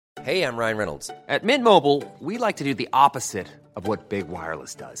Hey, I'm Ryan Reynolds. At Mint Mobile, we like to do the opposite of what Big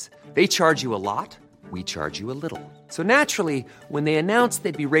Wireless does. They charge you a lot, we charge you a little. So naturally, when they announced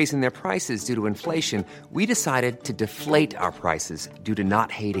they'd be raising their prices due to inflation, we decided to deflate our prices due to not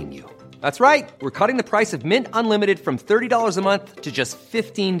hating you. That's right. We're cutting the price of Mint Unlimited from $30 a month to just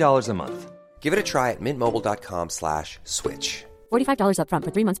 $15 a month. Give it a try at mintmobile.com/switch. $45 up front for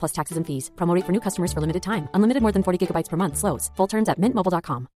 3 months plus taxes and fees. Promo rate for new customers for limited time. Unlimited more than 40 gigabytes per month. Slows full terms at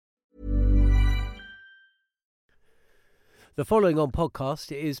mintmobile.com. The following on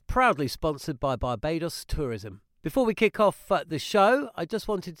podcast is proudly sponsored by Barbados Tourism. Before we kick off the show, I just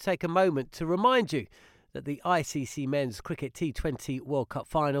wanted to take a moment to remind you that the ICC Men's Cricket T20 World Cup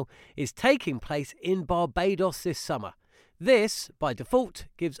Final is taking place in Barbados this summer. This, by default,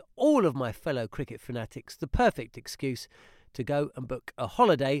 gives all of my fellow cricket fanatics the perfect excuse to go and book a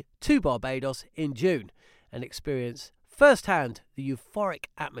holiday to Barbados in June and experience firsthand the euphoric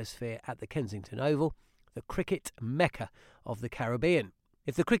atmosphere at the Kensington Oval, the cricket mecca of the Caribbean.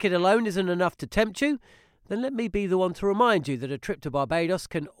 If the cricket alone isn't enough to tempt you, then let me be the one to remind you that a trip to Barbados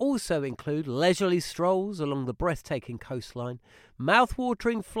can also include leisurely strolls along the breathtaking coastline,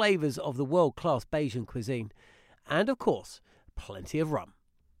 mouth-watering flavours of the world-class Bajan cuisine, and, of course, plenty of rum.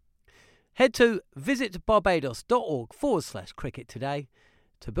 Head to visitbarbados.org/cricket today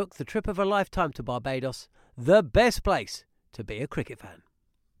to book the trip of a lifetime to Barbados, the best place to be a cricket fan.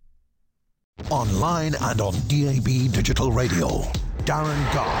 Online and on DAB Digital Radio.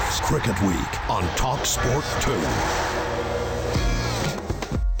 Darren Goff's Cricket Week on Talk Sport 2.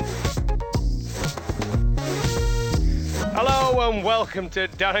 Hello and welcome to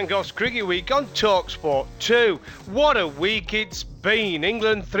Darren Goff's Cricket Week on TalkSport 2. What a week it's been.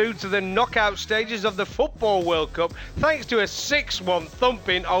 England through to the knockout stages of the Football World Cup thanks to a 6-1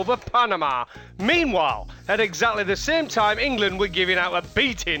 thumping over Panama. Meanwhile, at exactly the same time, England were giving out a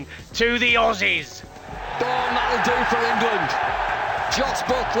beating to the Aussies. Dawn, that'll do for England. Joss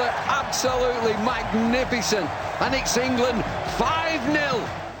Buttler, absolutely magnificent. And it's England 5-0.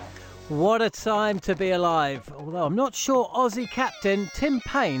 What a time to be alive, although I'm not sure Aussie captain Tim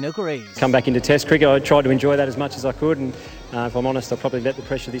Paine agrees. Come back into Test cricket, I tried to enjoy that as much as I could, and if I'm honest, I probably let the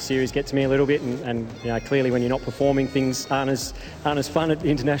pressure of this series get to me a little bit, and you know, clearly when you're not performing, things aren't as fun at the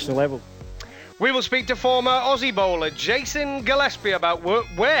international level. We will speak to former Aussie bowler Jason Gillespie about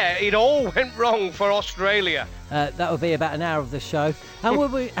where it all went wrong for Australia. That will be about an hour of the show. And we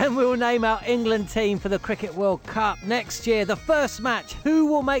will name our England team for the Cricket World Cup next year. The first match, who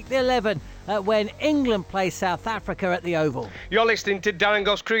will make the 11 when England play South Africa at the Oval? You're listening to Darren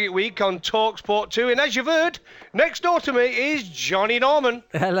Goff's Cricket Week on TalkSport 2. And as you've heard, next door to me is Johnny Norman.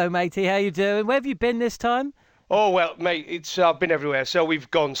 Hello, matey. How you doing? Where have you been this time? Oh, well, mate, I've been everywhere. So we've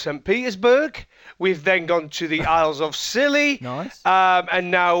gone St. Petersburg. We've then gone to the Isles of Scilly. Nice.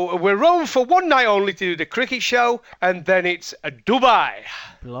 And now we're home for one night only to do the cricket show. And then it's Dubai.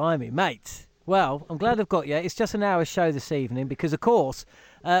 Blimey, mate. Well, I'm glad I've got you. It's just an hour show this evening because, of course,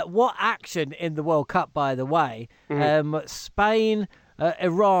 what action in the World Cup, by the way. Spain,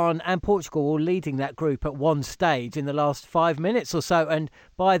 Iran and Portugal all leading that group at one stage in the last 5 minutes or so. And,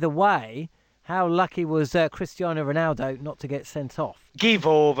 by the way, how lucky was Cristiano Ronaldo not to get sent off? Give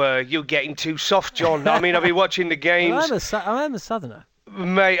over. You're getting too soft, John. I mean, I've been watching the games. Well, I am a southerner.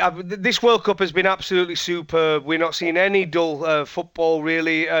 Mate, this World Cup has been absolutely superb. We're not seeing any dull football,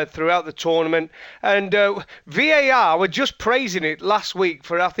 really, throughout the tournament. And VAR, we're just praising it last week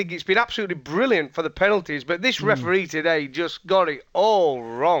for, I think it's been absolutely brilliant for the penalties. But this referee today just got it all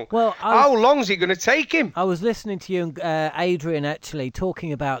wrong. Well, how long is it going to take him? I was listening to you and Adrian, actually,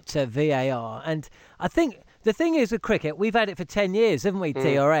 talking about VAR. And I think the thing is with cricket, we've had it for 10 years, haven't we,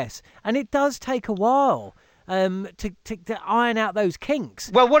 DRS? And it does take a while. To iron out those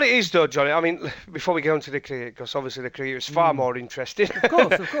kinks. Well, what it is, though, Johnny, I mean, before we get on to the cricket, because obviously the cricket is far more interesting. Of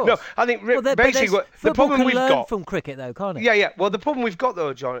course. No, I think basically the problem we've got from cricket, though, can't it? Yeah. Well, the problem we've got,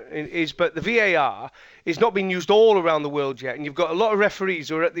 though, John, is but the VAR is not being used all around the world yet, and you've got a lot of referees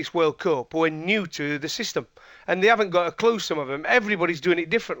who are at this World Cup who are new to the system, and they haven't got a clue. Some of them, everybody's doing it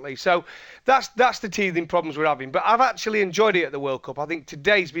differently, so that's the teething problems we're having. But I've actually enjoyed it at the World Cup. I think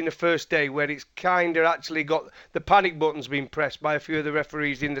today's been the first day where it's kind of actually got the panic buttons being pressed by a few of the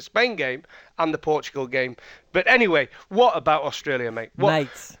referees in the Spain game and the Portugal game. But anyway, what about Australia, mate? I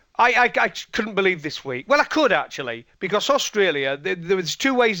couldn't believe this week. Well, I could actually, because Australia, there was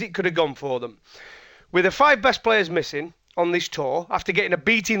two ways it could have gone for them. With the 5 best players missing on this tour, after getting a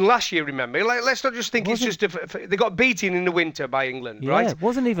beating last year, remember? Let's not just think it's just they got beaten in the winter by England, right? Yeah, it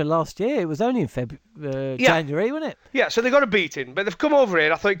wasn't even last year. It was only in January, wasn't it? Yeah, so they got a beating, but they've come over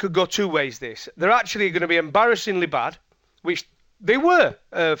here. I thought it could go two ways, this. They're actually going to be embarrassingly bad, which They were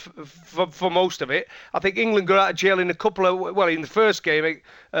for most of it. I think England got out of jail in a couple of... Well, in the first game,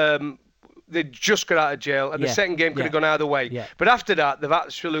 they just got out of jail, and the second game could have gone either way. Yeah. But after that, they've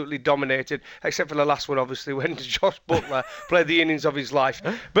absolutely dominated, except for the last one, obviously, when Josh Butler played the innings of his life.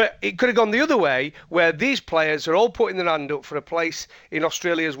 But it could have gone the other way, where these players are all putting their hand up for a place in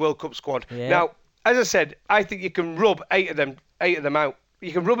Australia's World Cup squad. Yeah. Now, as I said, I think you can rub eight of them out.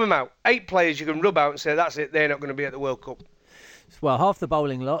 You can rub them out. 8 players you can rub out and say, that's it, they're not going to be at the World Cup. Well, half the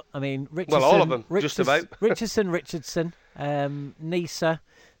bowling lot. I mean, Richardson... Well, all of them, just about. Richardson, Neser,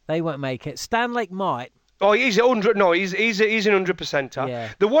 they won't make it. Stanlake might. Oh, he's 100. No, he's an 100%er. Yeah.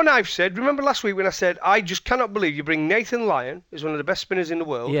 The one I've said, remember last week when I said, I just cannot believe you bring Nathan Lyon, who's one of the best spinners in the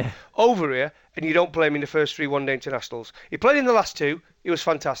world, over here, and you don't play him in the first 3 one-day internationals. He played in the last 2. He was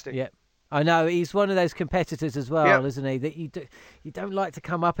fantastic. Yeah. I know, he's one of those competitors as well, isn't he, that you don't like to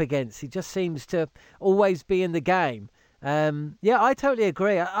come up against. He just seems to always be in the game. I totally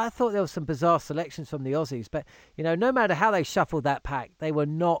agree. I thought there were some bizarre selections from the Aussies, but, no matter how they shuffled that pack, they were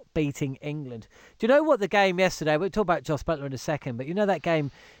not beating England. Do you know what the game yesterday, we'll talk about Jos Buttler in a second, but that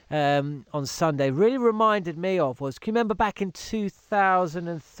game on Sunday really reminded me of was, can you remember back in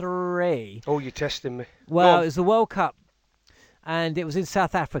 2003? Oh, you're testing me. Well, it was the World Cup, and it was in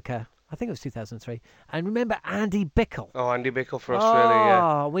South Africa. I think it was 2003. And remember Andy Bickle? Oh, Andy Bickle for Australia,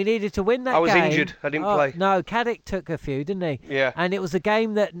 Oh, we needed to win that game. I was injured. I didn't play. No, Caddick took a few, didn't he? Yeah. And it was a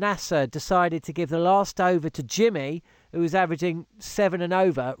game that Nasser decided to give the last over to Jimmy, who was averaging 7 and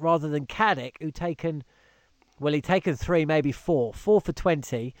over, rather than Caddick, he'd taken 3, maybe 4. 4 for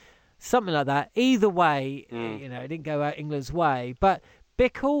 20, something like that. Either way, it didn't go out England's way. But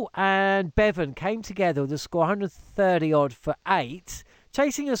Bickle and Bevan came together with a score 130-odd for 8,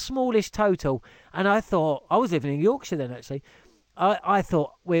 chasing a smallish total, and I thought, I was living in Yorkshire then actually, I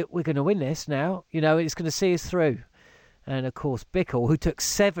thought we're going to win this now, it's going to see us through. And of course Bickle, who took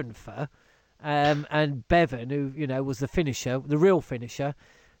 7 for, and Bevan, who was the finisher, the real finisher,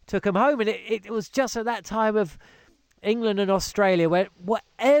 took them home. And it was just at that time of England and Australia where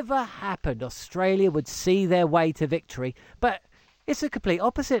whatever happened, Australia would see their way to victory. But it's the complete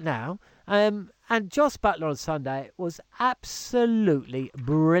opposite now. And Jos Buttler on Sunday was absolutely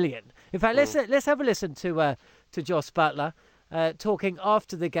brilliant. In fact, let's have a listen to Jos Buttler talking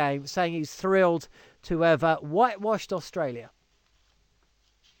after the game, saying he's thrilled to have whitewashed Australia.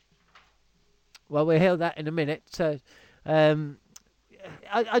 Well, we'll hear that in a minute. So,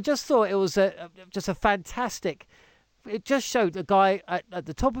 I just thought it was just a fantastic. It just showed a guy at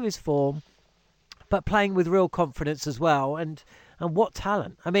the top of his form, but playing with real confidence as well, and what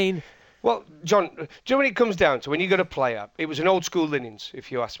talent! I mean. Well, John, do you know when it comes down to when you got a player, it was an old school innings,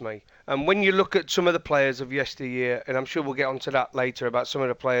 if you ask me. And when you look at some of the players of yesteryear, and I'm sure we'll get onto that later about some of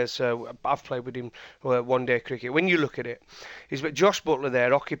the players I've played with him one-day cricket. When you look at it, is that Jos Buttler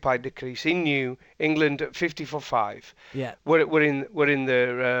there occupied the crease. He knew England at 50 for 5. Yeah, we're in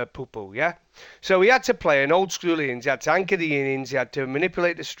the poo-poo, yeah. So he had to play an old school innings. He had to anchor the innings. He had to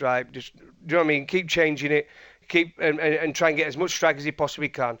manipulate the stripe. Just, do you know what I mean? Keep changing it. Keep and try and get as much strike as he possibly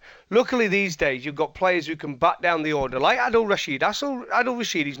can. Luckily these days you've got players who can bat down the order, like Adil Rashid. Adil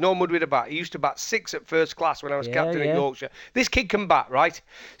Rashid, he's no mud with a bat. He used to bat 6 at first class when I was captain at Yorkshire. This kid can bat, right?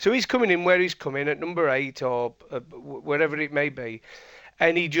 So he's coming in where he's coming at number 8 or wherever it may be,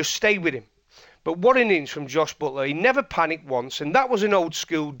 and he just stayed with him. But what an innings from Jos Buttler. He never panicked once, and that was an old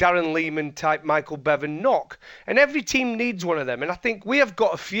school Darren Lehman type Michael Bevan knock. And every team needs one of them, and I think we have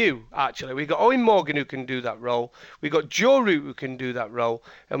got a few, actually. We've got Owen Morgan who can do that role, we've got Joe Root who can do that role,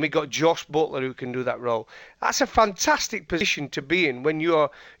 and we've got Jos Buttler who can do that role. That's a fantastic position to be in when you're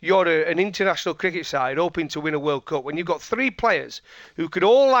an international cricket side hoping to win a World Cup, when you've got 3 players who could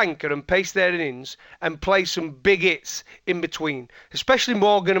all anchor and pace their innings and play some big hits in between, especially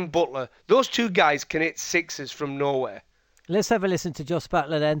Morgan and Buttler. Those 2 guys can hit 6s from nowhere. Let's have a listen to Jos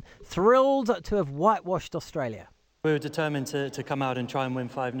Buttler then. Thrilled to have whitewashed Australia. We were determined to come out and try and win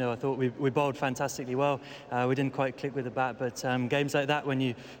 5-0. I thought we bowled fantastically well. We didn't quite click with the bat, but games like that, when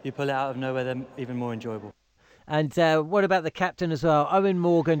you pull it out of nowhere, they're even more enjoyable. And what about the captain as well, Owen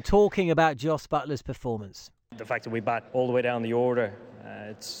Morgan, talking about Jos Buttler's performance? The fact that we bat all the way down the order,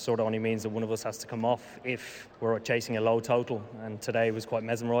 it sort of only means that one of us has to come off if we're chasing a low total. And today was quite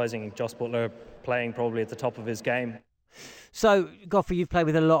mesmerising. Jos Buttler playing probably at the top of his game. So, Goffey, you've played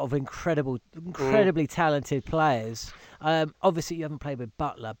with a lot of incredibly talented players. Obviously, you haven't played with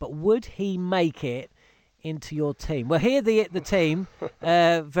Buttler, but would he make it into your team? We'll hear the team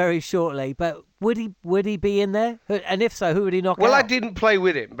very shortly, but would he be in there? And if so, who would he knock out? Well, I didn't play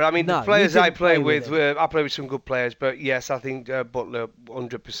with him, but I mean, the players I play with, I play with some good players, but yes, I think Buttler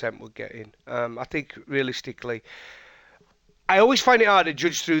 100% would get in. I think realistically, I always find it hard to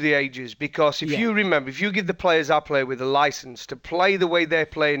judge through the ages because if you remember, if you give the players I play with a license to play the way they're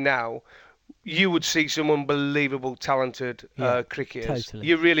playing now, you would see some unbelievable talented cricketers. Totally.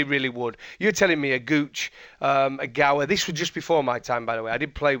 You really, really would. You're telling me a Gooch, a Gower. This was just before my time, by the way. I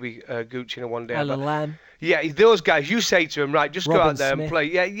did play with Gooch in a one day. Alan Lamb. Yeah, those guys, you say to them, right, just Robin go out there Smith. and play.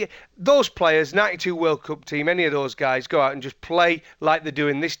 Yeah, those players, 92 World Cup team, any of those guys, go out and just play like they do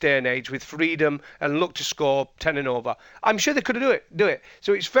in this day and age with freedom and look to score 10 and over. I'm sure they could do it.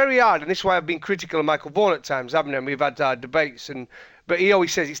 So it's very hard, and this is why I've been critical of Michael Vaughan at times, haven't I? And we've had our debates, but he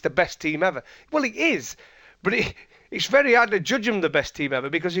always says it's the best team ever. Well, it is, but it's very hard to judge them the best team ever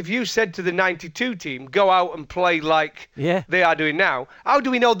because if you said to the 92 team, go out and play like they are doing now, how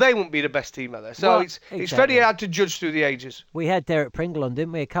do we know they won't be the best team ever? So it's very hard to judge through the ages. We had Derek Pringle on,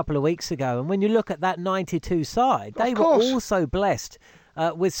 didn't we, a couple of weeks ago? And when you look at that 92 side, they were also blessed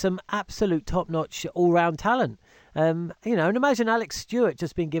with some absolute top-notch all-round talent. And imagine Alex Stewart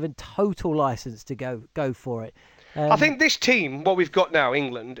just being given total licence to go for it. I think this team, what we've got now,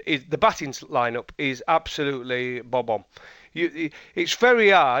 England, is the batting lineup is absolutely bob-on. It's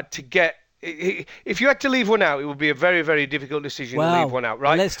very hard to get. If you had to leave one out, it would be a very, very difficult decision to leave one out,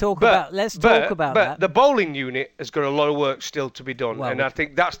 right? Let's talk about that. But the bowling unit has got a lot of work still to be done, and I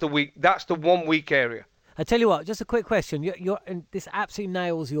think that's the one weak area. I tell you what, just a quick question. And this absolutely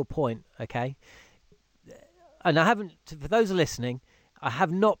nails your point, okay? And I haven't, for those listening, I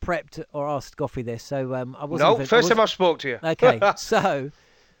have not prepped or asked Goffey this, so I wasn't... No, first time I've spoke to you. Okay, so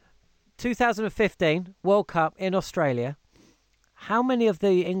 2015 World Cup in Australia. How many of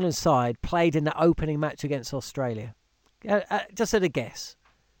the England side played in the opening match against Australia? Just at a guess.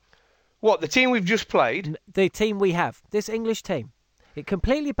 What, the team we've just played? The team we have, this English team. It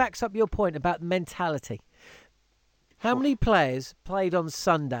completely backs up your point about mentality. How many players played on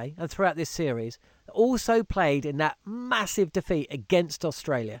Sunday and throughout this series also played in that massive defeat against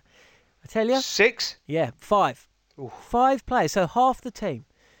Australia? I tell you. 6? Yeah, 5. Ooh. 5 players, so half the team.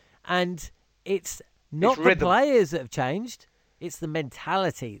 And it's not the players that have changed, it's the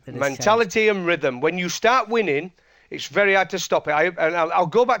mentality that has changed. Mentality and rhythm. When you start winning, it's very hard to stop it. I'll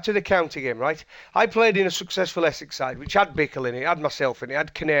go back to the county game, right? I played in a successful Essex side, which had Bickle in it, had myself in it,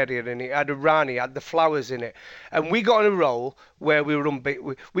 had Canarian in it, had Irani, had the Flowers in it. And we got on a roll where we were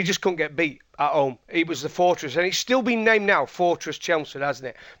unbeaten. We just couldn't get beat at home. It was the Fortress. And it's still been named now Fortress Chelmsford, hasn't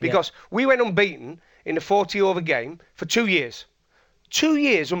it? Because we went unbeaten in a 40-over game for 2 years. 2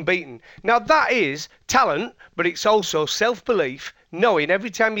 years unbeaten. Now, that is talent, but it's also self-belief, knowing every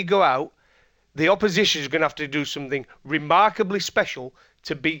time you go out, the opposition is going to have to do something remarkably special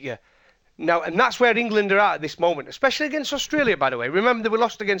to beat you. Now, and that's where England are at this moment, especially against Australia, by the way. Remember, they were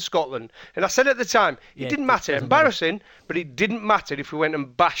lost against Scotland. And I said at the time, it didn't matter. Embarrassing, but it didn't matter if we went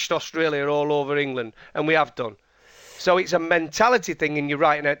and bashed Australia all over England. And we have done. So it's a mentality thing, and you're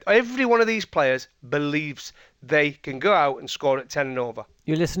right. And every one of these players believes they can go out and score at 10 and over.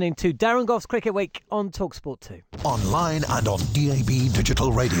 You're listening to Darren Goff's Cricket Week on TalkSport 2. Online and on DAB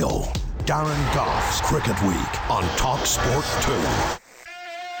Digital Radio. Darren Goff's Cricket Week on TalkSport 2.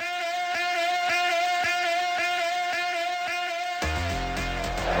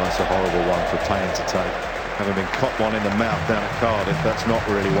 That's a horrible one for Payne to take. Having been caught one in the mouth down at Cardiff, that's not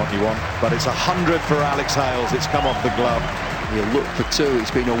really what you want. But it's 100 for Alex Hales. It's come off the glove. He'll look for 2.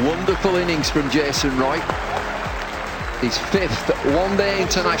 It's been a wonderful innings from Jason Wright. His 5th one-day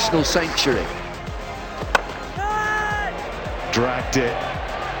international century. Dragged it.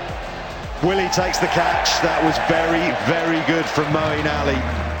 Willie takes the catch. That was very, very good from Moeen Ali.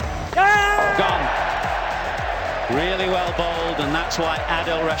 Gone. Really well bowled, and that's why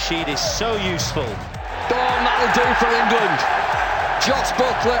Adil Rashid is so useful. Dawn, that'll do for England. Jos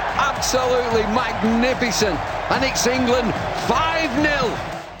Buttler, absolutely magnificent. And it's England 5-0.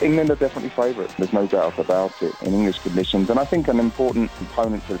 England are definitely favourites, there's no doubt about it, in English conditions. And I think an important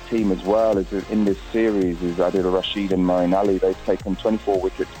component to the team as well is that in this series is Adil Rashid and Moeen Ali. They've taken 24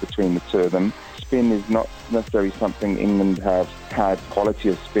 wickets between the two of them. Spin is not necessarily something England have had quality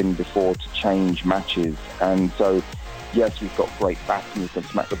of spin before to change matches. And so, yes, we've got great batting, we can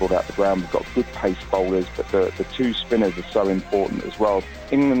smack the ball out the ground, we've got good pace bowlers, but the two spinners are so important as well.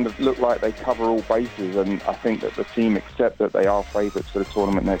 England look like they cover all bases, and I think that the team accept that they are favourites for the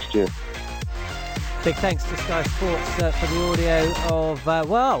tournament next year. Big thanks to Sky Sports for the audio of,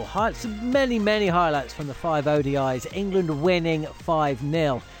 many highlights from the 5 ODIs. England winning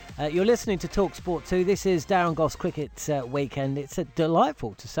 5-0. You're listening to Talk Sport 2. This is Darren Goff's Cricket Weekend. It's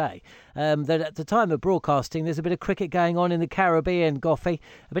delightful to say that at the time of broadcasting, there's a bit of cricket going on in the Caribbean, Goffy.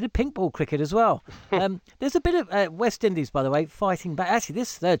 A bit of pink ball cricket as well. There's a bit of West Indies, by the way, fighting back. Actually,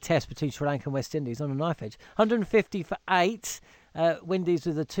 this third test between Sri Lanka and West Indies on a knife edge. 150 for 8. Windies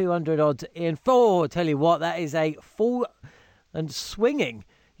with a 200 odd in 4. Tell you what, that is a full and swinging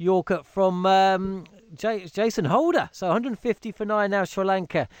Yorker from Jason Holder. So 150 for 9 now, Sri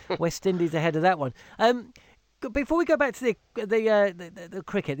Lanka. West Indies ahead of that one. Before we go back to the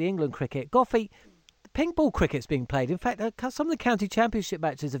cricket, the England cricket, Goffy, pink ball cricket's being played. In fact, some of the county championship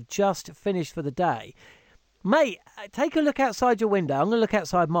matches have just finished for the day. Mate, take a look outside your window. I'm going to look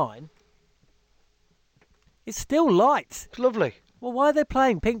outside mine. It's still light. It's lovely. Well, why are they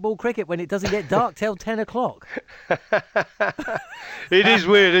playing pink ball cricket when it doesn't get dark till 10 o'clock? It is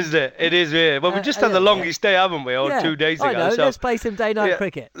weird, isn't it? It is weird. Well, we just had the longest day, haven't we? 2 days ago. I know. So, let's play some day-night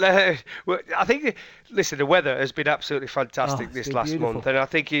cricket. I think, listen, the weather has been absolutely fantastic this last month, and I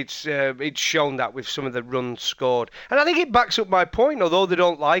think it's shown that with some of the runs scored. And I think it backs up my point, although they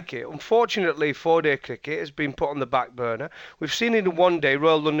don't like it. Unfortunately, 4-day cricket has been put on the back burner. We've seen in the one-day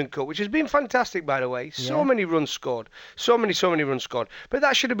Royal London Cup, which has been fantastic, by the way. So many runs scored. So many runs scored. But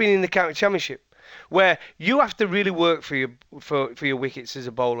that should have been in the county championship, where you have to really work for your wickets as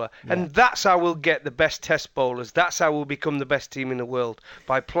a bowler. And that's how we'll get the best test bowlers. That's how we'll become the best team in the world,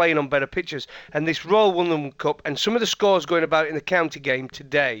 by playing on better pitches. And this Royal London Cup and some of the scores going about in the county game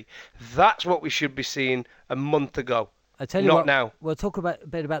today, that's what we should be seeing a month ago. I tell you Not what, now. We'll talk a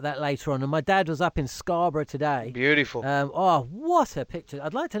bit about that later on. And my dad was up in Scarborough today. Beautiful. What a picture.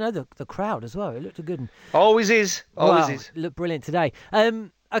 I'd like to know the crowd as well. It looked good. Always is. It looked brilliant today.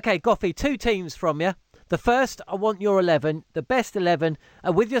 Okay, Goffy, 2 teams from you. The first, I want your 11, the best 11,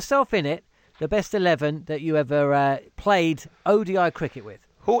 with yourself in it, the best 11 that you ever played ODI cricket with.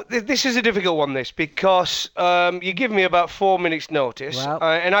 This is a difficult one, because you give me about 4 minutes' notice,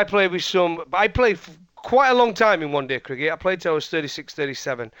 and I played with some. I played quite a long time in one-day cricket. I played till I was 36,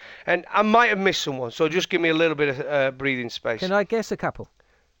 37, and I might have missed someone. So just give me a little bit of breathing space. Can I guess a couple?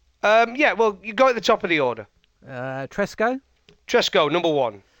 Well, you go at the top of the order. Tresco? Tresco, number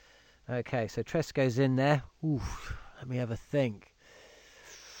 1. Okay, so Tresco's in there. Oof, let me have a think.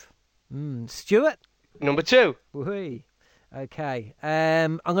 Stewart? Number 2. Whee. Okay,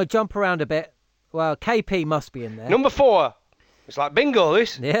 I'm going to jump around a bit. Well, KP must be in there. Number 4. It's like bingo,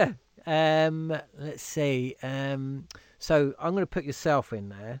 this. Yeah. Let's see. So I'm going to put yourself in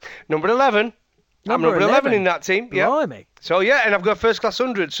there. Number 11. I'm number 11 in that team. Blimey. Yeah. So, and I've got first class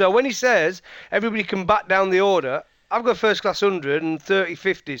 100. So when he says everybody can bat down the order, I've got first class 100 and 30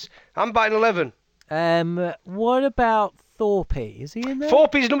 50s. I'm batting 11. What about Thorpe? Is he in there?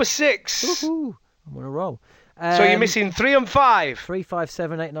 Thorpe's number 6. Woohoo. I'm on a roll. So you're missing 3 and 5. 3, 5,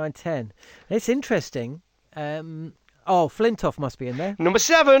 7, 8, 9, 10. It's interesting. Flintoff must be in there. Number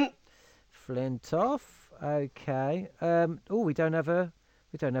 7. Flintoff. Okay. We don't have a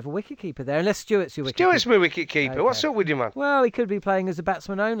wicketkeeper there, unless Stewart's your wicketkeeper. Stewart's my wicketkeeper. Okay. What's up with you, man? Well, he could be playing as a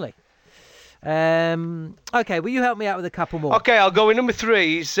batsman only. Okay, will you help me out with a couple more? Okay, I'll go with number 3.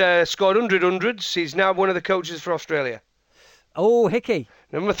 He's scored 100 hundreds. He's now one of the coaches for Australia. Oh, Hickey.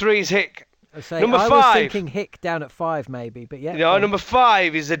 Number 3 is Hick. Number 5. I was thinking Hick down at 5 maybe, but yeah. No, number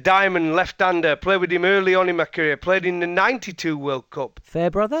 5 is a diamond left-hander. Played with him early on in my career. Played in the 92 World Cup.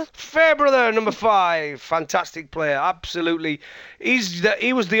 Fairbrother, number 5. Fantastic player, absolutely.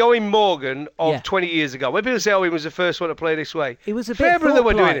 He was the Owen Morgan of 20 years ago. When people say Owen was the first one to play this way, he was a bit Fairbrother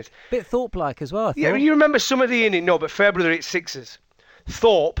were doing it. Bit Thorpe-like as well, I thought. Yeah, you remember some of the innings? No, but Fairbrother hit 6s.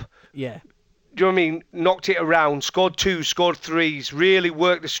 Thorpe. Yeah. Do you know what I mean? Knocked it around, scored 2s, scored 3s, really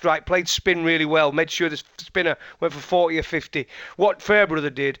worked the strike, played spin really well, made sure the spinner went for 40 or 50. What Fairbrother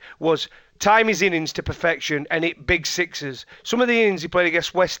did was time his innings to perfection and hit big 6s. Some of the innings he played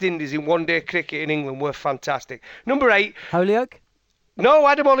against West Indies in one-day cricket in England were fantastic. Number 8. Holyoke? No,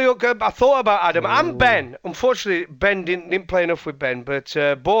 Adam Holyoke. I thought about Adam and Ben. Unfortunately, Ben didn't play enough with Ben, but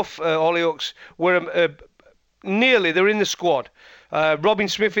both Holyokes were nearly, they're in the squad. Robin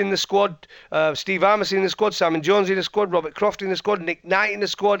Smith in the squad, Steve Armis in the squad, Simon Jones in the squad, Robert Croft in the squad, Nick Knight in the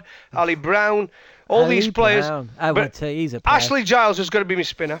squad, Ali Brown, these players. He's a player. Ashley Giles has got to be my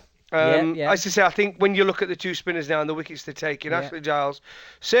spinner. Yeah. As I say, I think when you look at the 2 spinners now and the wickets they're taking, Ashley Giles,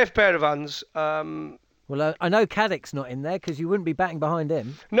 safe pair of hands. Well, I know Caddick's not in there because you wouldn't be batting behind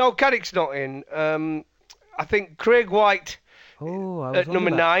him. No, Caddick's not in. I think Craig White at number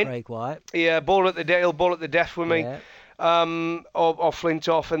 9. Craig White. Yeah, he'll bowl at the death with me. Or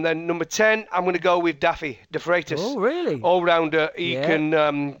Flintoff, and then number 10, I'm going to go with Daffy De Freitas. Oh, really? All-rounder. He can.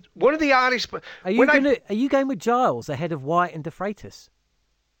 One of the hardest. Are you going with Giles ahead of White and De Freitas?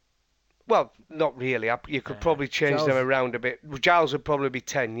 Well, not really. You could probably change Giles. them around a bit. Giles would probably be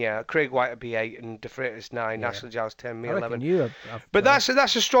 10, yeah. Craig White would be 8, and De Freitas 9. Ashley Giles 10, me I 11. reckon you have But that's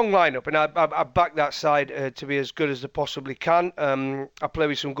a strong lineup, and I back that side to be as good as they possibly can. I play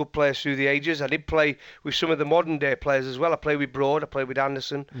with some good players through the ages. I did play with some of the modern day players as well. I played with Broad. I played with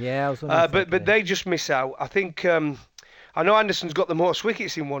Anderson. Yeah, I was wondering. But they just miss out. I think. I know Anderson's got the most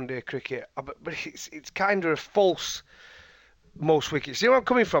wickets in one-day cricket, but it's kind of a false. Most wickets. You know where I'm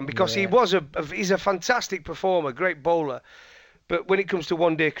coming from? Because he's a fantastic performer, great bowler. But when it comes to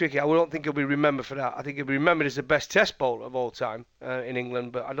one-day cricket, I don't think he'll be remembered for that. I think he'll be remembered as the best Test bowler of all time in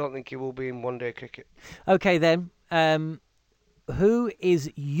England, but I don't think he will be in one-day cricket. Okay, then. Who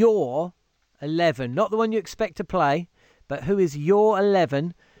is your 11? Not the one you expect to play, but who is your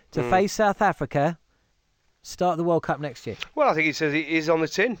 11 to face South Africa? Start the World Cup next year. Well, I think he says it is on the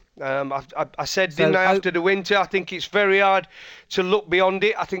tin. I said, didn't I, after the winter, I think it's very hard to look beyond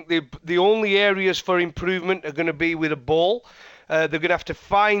it. I think the only areas for improvement are going to be with a ball. They're going to have to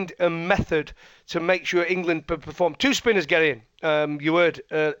find a method to make sure England perform. 2 spinners get in. You heard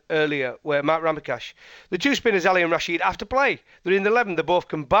earlier where Mark Ramakash. The 2 spinners, Ali and Rashid, have to play. They're in the 11. They both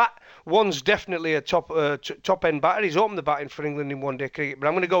can bat. One's definitely a top-end batter. He's opened the batting for England in one-day cricket. But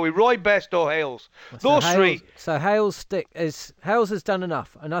I'm going to go with Roy Best or Hales. Those three. So Hales has done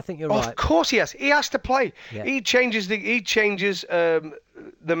enough, and I think you're right. Of course he has. He has to play. Yeah. He changes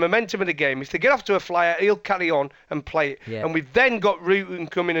the momentum of the game. If they get off to a flyer, he'll carry on and play it. Yeah. And we've then got Root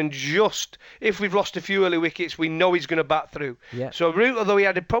coming, and just if we've lost a few early wickets, we know he's going to bat through. Yeah. So Root, although he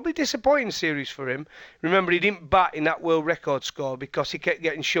had a probably disappointing series for him, remember he didn't bat in that world record score because he kept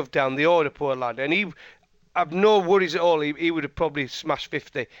getting shoved down the order, poor lad. And I've no worries at all. He would have probably smashed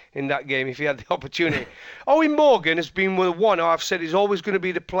 50 in that game if he had the opportunity. Owen Morgan has been the one I've said is always going to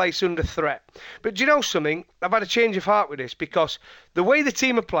be the place under threat. But do you know something? I've had a change of heart with this because the way the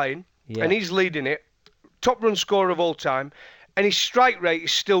team are playing, and he's leading it, top run scorer of all time, and his strike rate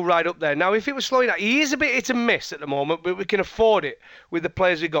is still right up there. Now, if it was slowing down, he is a bit hit and miss at the moment, but we can afford it with the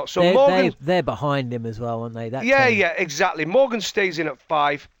players we got. So they're behind him as well, aren't they? Yeah, exactly. Morgan stays in at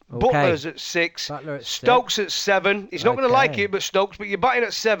 5. Okay. Butler's at 6. Stokes at 7. He's not going to like it, but Stokes. But you're batting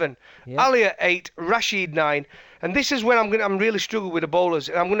at 7. Yep. Ali at 8. Rashid 9. And this is when I'm really struggling with the bowlers.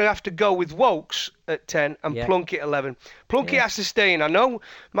 And I'm going to have to go with Wokes at 10 and Plunkett 11. Plunkett has to stay in. I know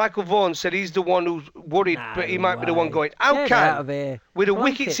Michael Vaughan said he's the one who's worried, but he might be the one going. How can, with the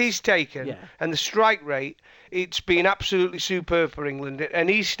wickets he's taken and the strike rate, it's been absolutely superb for England, and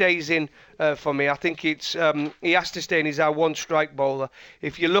he stays in for me. I think it's he has to stay in. He's our one strike bowler.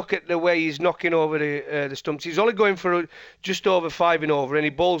 If you look at the way he's knocking over the stumps, he's only going for just over 5 and over, and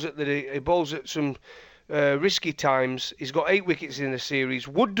he bowls at some risky times. He's got 8 wickets in the series.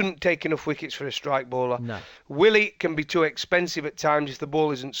 Wouldn't take enough wickets for a strike bowler. No. Willie can be too expensive at times if the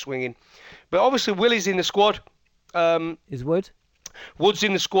ball isn't swinging. But obviously Willie's in the squad. Is Wood? Wood's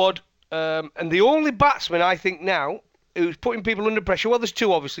in the squad. And the only batsman I think now who's putting people under pressure, well, there's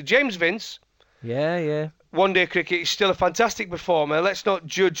 2 obviously. James Vince. Yeah. One-day cricket, he's still a fantastic performer. Let's not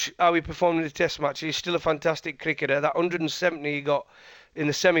judge how he performed in the Test match. He's still a fantastic cricketer. That 170 he got in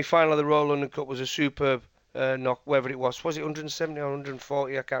the semi-final of the Royal London Cup was a superb knock, whether it was. Was it 170 or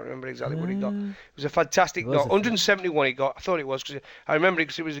 140? I can't remember exactly what he got. It was a fantastic knock. 171 he got. I thought it was, because I remember it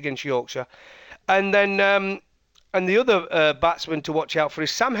because it was against Yorkshire. And then... And the other batsman to watch out for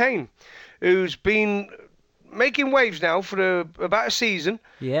is Sam Hain, who's been making waves now for about a season.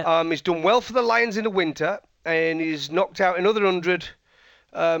 Yeah. He's done well for the Lions in the winter, and he's knocked out another 100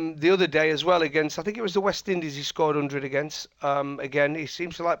 the other day as well against, I think it was the West Indies he scored 100 against. Again, he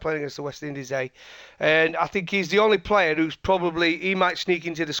seems to like playing against the West Indies, and I think he's the only player who's he might sneak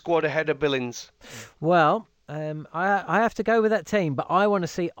into the squad ahead of Billings. Well... I have to go with that team, but I want to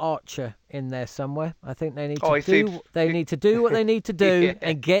see Archer in there somewhere. I think they need to do what they need to do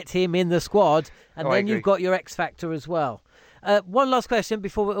and get him in the squad, and then you've got your X Factor as well. One last question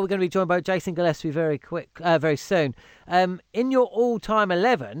before we're going to be joined by Jason Gillespie very soon. In your all-time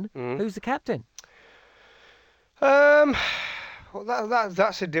 11, who's the captain? Well,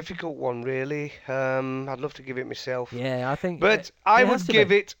 that's a difficult one, really. I'd love to give it myself. Yeah, I think. But I would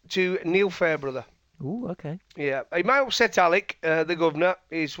give it to Neil Fairbrother. Ooh, okay. Yeah, he might upset Alec, the governor.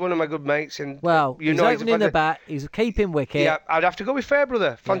 He's one of my good mates, and he's opening the bat. He's keeping wicket. Yeah, I'd have to go with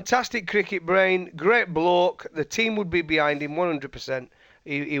Fairbrother. Fantastic cricket brain, great bloke. The team would be behind him 100%.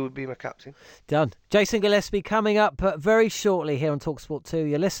 He would be my captain. Done. Jason Gillespie coming up very shortly here on TalkSport 2.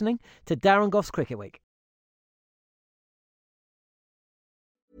 You're listening to Darren Goff's Cricket Week.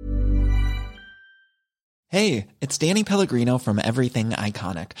 Hey, it's Danny Pellegrino from Everything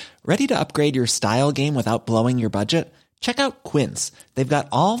Iconic. Ready to upgrade your style game without blowing your budget? Check out Quince. They've got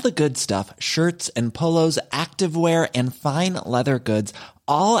all the good stuff, shirts and polos, activewear, and fine leather goods,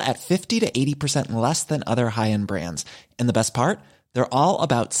 all at 50 to 80% less than other high-end brands. And the best part? They're all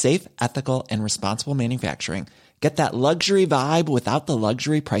about safe, ethical, and responsible manufacturing. Get that luxury vibe without the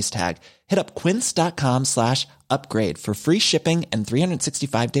luxury price tag. Hit up quince.com/upgrade for free shipping and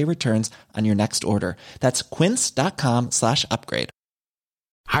 365-day returns on your next order. That's quince.com/upgrade.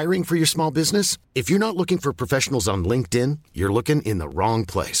 Hiring for your small business? If you're not looking for professionals on LinkedIn, you're looking in the wrong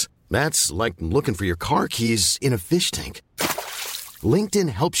place. That's like looking for your car keys in a fish tank. LinkedIn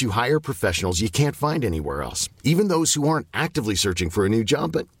helps you hire professionals you can't find anywhere else, even those who aren't actively searching for a new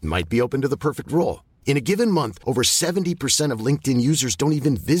job but might be open to the perfect role. In a given month, over 70% of LinkedIn users don't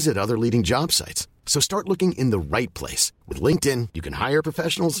even visit other leading job sites. So start looking in the right place. With LinkedIn, you can hire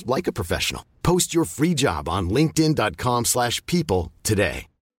professionals like a professional. Post your free job on linkedin.com/people today.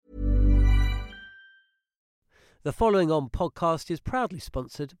 The following on podcast is proudly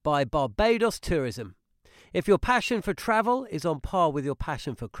sponsored by Barbados Tourism. If your passion for travel is on par with your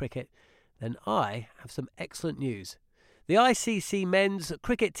passion for cricket, then I have some excellent news. The ICC Men's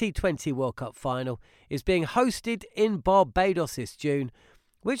Cricket T20 World Cup Final is being hosted in Barbados this June,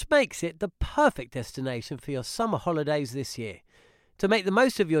 which makes it the perfect destination for your summer holidays this year. To make the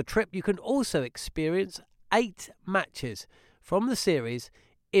most of your trip, you can also experience 8 matches from the series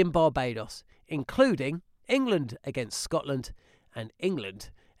in Barbados, including England against Scotland and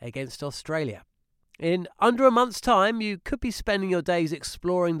England against Australia. In under a month's time, you could be spending your days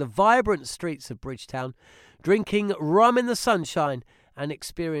exploring the vibrant streets of Bridgetown, drinking rum in the sunshine and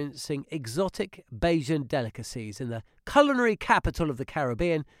experiencing exotic Bajan delicacies in the culinary capital of the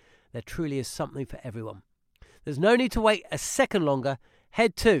Caribbean. There truly is something for everyone. There's no need to wait a second longer.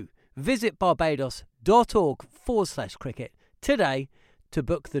 Head to visitbarbados.org/cricket today to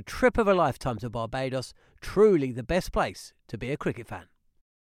book the trip of a lifetime to Barbados. Truly the best place to be a cricket fan.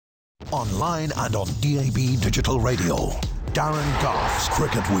 Online and on DAB Digital Radio. Darren Goff's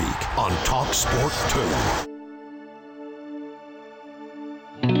Cricket Week on Talk Sport 2.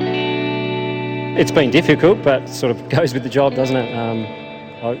 It's been difficult, but sort of goes with the job, doesn't it?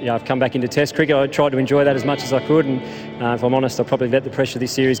 I've come back into Test cricket. I tried to enjoy that as much as I could, and if I'm honest, I probably let the pressure of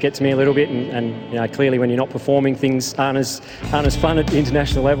this series get to me a little bit. And clearly, when you're not performing, things aren't as fun at the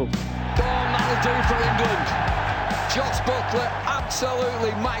international level. That'll do for England. Joss Buttler,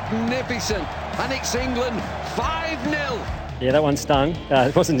 absolutely magnificent, and it's England 5-0. Yeah, that one stung.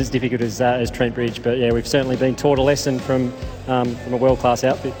 It wasn't as difficult as Trent Bridge, but yeah, we've certainly been taught a lesson from a world-class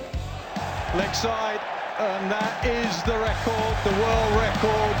outfit. Leg side, and that is the record, the world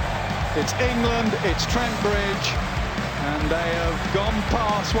record. It's England, it's Trent Bridge, and they have gone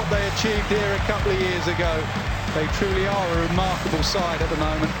past what they achieved here a couple of years ago. They truly are a remarkable side at the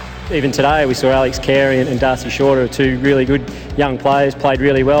moment. Even today we saw Alex Carey and Darcy Shorter, 2 really good young players, played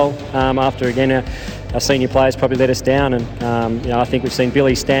really well after, again, our senior players probably let us down. And I think we've seen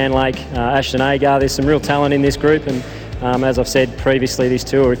Billy Stanlake, Ashton Agar. There's some real talent in this group, and as I've said previously this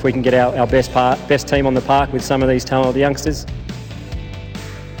tour, if we can get our best team on the park with some of these talented youngsters.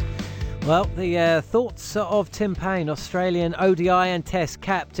 Well, the thoughts of Tim Paine, Australian ODI and Test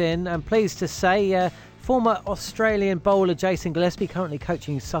captain, and pleased to say former Australian bowler Jason Gillespie, currently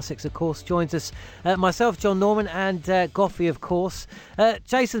coaching Sussex, of course, joins us. Myself, John Norman, and Goffey, of course.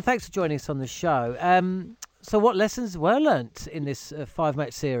 Jason, thanks for joining us on the show. So what lessons were learnt in this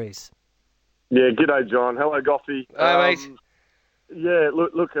 5-match series? Yeah, g'day, John. Hello, Goffey. Hi, mate. Yeah,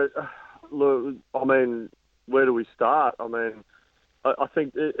 look, I mean, where do we start? I mean, I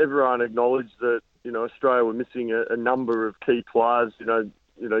think everyone acknowledged that, Australia were missing a number of key players, your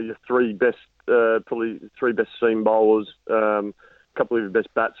 3 best, probably 3 best seam bowlers, a couple of your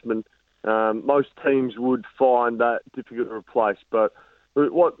best batsmen. Most teams would find that difficult to replace, but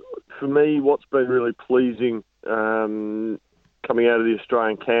for me, what's been really pleasing coming out of the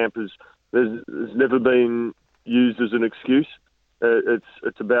Australian camp is there's never been used as an excuse.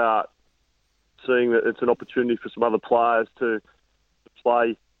 It's about seeing that it's an opportunity for some other players to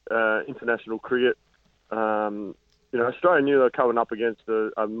play international cricket. Australia knew they were coming up against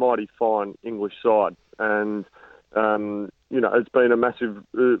a mighty fine English side, and it's been a massive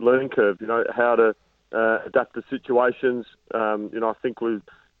learning curve. How to adapt to situations. I think with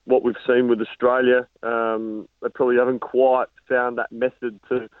what we've seen with Australia, they probably haven't quite found that method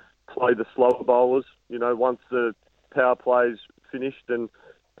to play the slower bowlers. Once the power play's finished and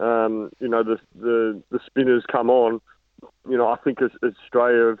the spinners come on, I think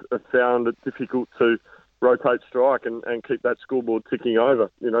Australia have found it difficult to rotate strike and keep that scoreboard ticking over.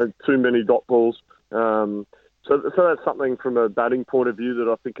 Too many dot balls. So that's something from a batting point of view that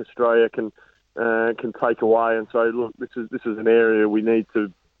I think Australia can can take away and say, look, this is an area we need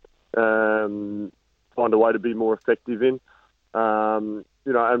to find a way to be more effective in.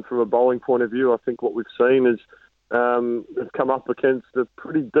 And from a bowling point of view, I think what we've seen is they've come up against a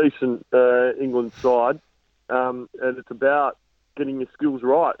pretty decent England side, and it's about getting your skills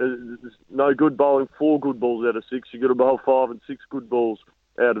right. There's no good bowling 4 good balls out of 6. You've got to bowl 5 and 6 good balls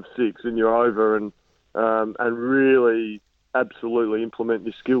out of 6, and you're over, and really absolutely implement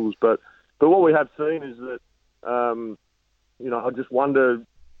your skills. But what we have seen is that, I just wonder,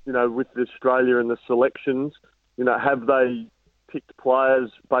 with Australia and the selections, have they picked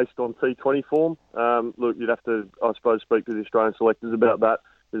players based on T20 form? Look, you'd have to, I suppose, speak to the Australian selectors about that.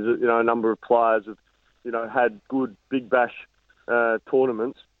 There's a number of players have, had good Big Bash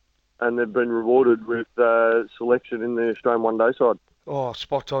tournaments, and they've been rewarded with selection in the Australian One Day side. Oh,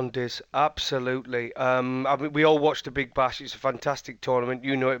 spot on, Diz. Absolutely. We all watched the Big Bash. It's a fantastic tournament.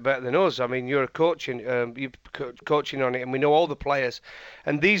 You know it better than us. I mean, you're coaching on it, and we know all the players.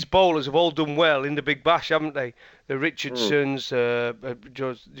 And these bowlers have all done well in the Big Bash, haven't they? The Richardsons,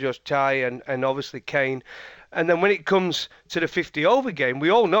 Josh Tai, and obviously Kane. And then when it comes to the 50-over game, we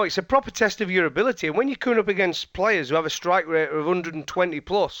all know it's a proper test of your ability. And when you're coming up against players who have a strike rate of 120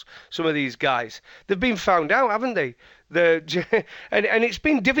 plus, some of these guys, they've been found out, haven't they? And it's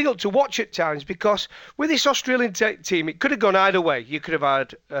been difficult to watch at times because with this Australian team, it could have gone either way. You could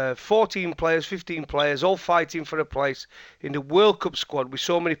have had 14 players, 15 players, all fighting for a place in the World Cup squad with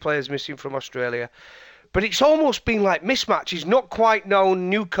so many players missing from Australia. But it's almost been like mismatches, not quite known.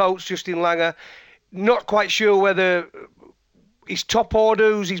 New coach, Justin Langer, not quite sure whether his top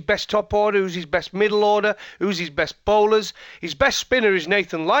order, who's his best top order, who's his best middle order, who's his best bowlers. His best spinner is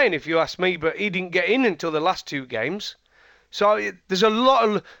Nathan Lyon, if you ask me, but he didn't get in until the last 2 games. So there's a lot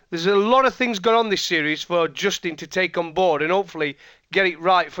of things going on this series for Justin to take on board and hopefully get it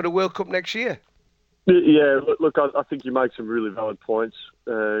right for the World Cup next year. Yeah, look, I think you make some really valid points,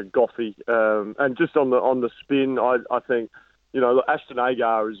 Goffey. And just on the spin, I think, Ashton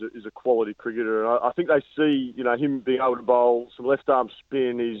Agar is a quality cricketer, and I think they see, him being able to bowl some left-arm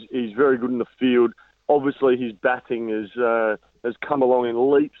spin. He's very good in the field. Obviously, his batting has come along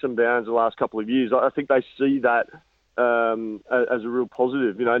in leaps and bounds the last couple of years. I think they see that as a real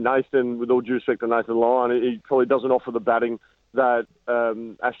positive. Nathan, with all due respect to Nathan Lyon, he probably doesn't offer the batting that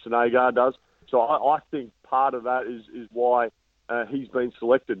Ashton Agar does. So I think part of that is why he's been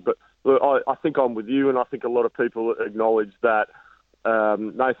selected. But look, I think I'm with you, and I think a lot of people acknowledge that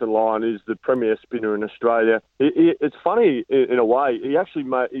Nathan Lyon is the premier spinner in Australia. It's funny in a way. He actually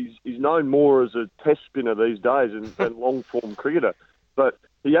he's known more as a test spinner these days than long-form cricketer. But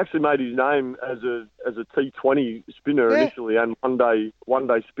he actually made his name as a T20 spinner initially and one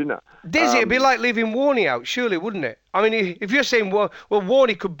day spinner. It'd be like leaving Warney out, surely, wouldn't it? I mean, if you're saying, well,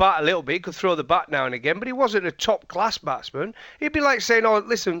 Warney could bat a little bit, could throw the bat now and again, but he wasn't a top-class batsman. It'd be like saying, oh,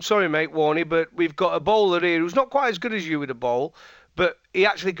 listen, sorry, mate, Warney, but we've got a bowler here who's not quite as good as you with a bowl, but he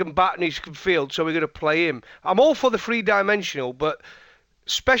actually can bat and he can field, so we're going to play him. I'm all for the three-dimensional, but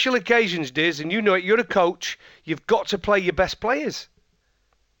special occasions, Diz, and you know it, you're a coach, you've got to play your best players.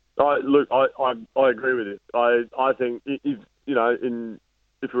 I agree with you. I think if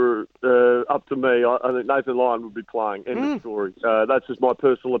it were up to me, I think Nathan Lyon would be playing. End of story. That's just my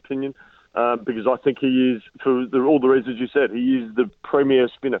personal opinion, because I think he is, for all the reasons you said, he is the premier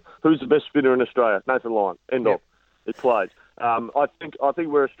spinner. Who's the best spinner in Australia? Nathan Lyon. End of. It plays. I think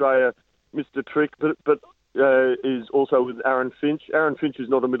where Australia missed a trick, but is also with Aaron Finch. Aaron Finch is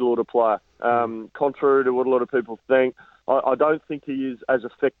not a middle order player, contrary to what a lot of people think. I don't think he is as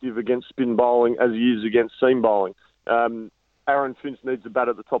effective against spin bowling as he is against seam bowling. Aaron Finch needs a bat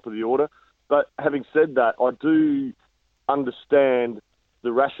at the top of the order. But having said that, I do understand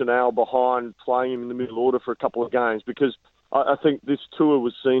the rationale behind playing him in the middle order for a couple of games, because I think this tour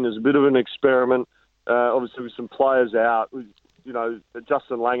was seen as a bit of an experiment, obviously with some players out. With,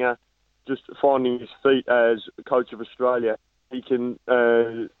 Justin Langer just finding his feet as coach of Australia. He can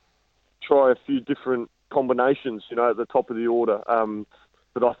try a few different combinations, at the top of the order.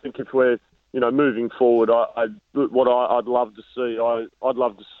 But I think if we're, moving forward, I'd love to see, I'd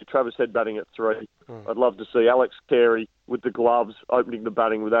love to see Travis Head batting at 3. I'd love to see Alex Carey with the gloves opening the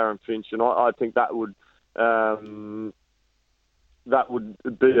batting with Aaron Finch, and I think that would be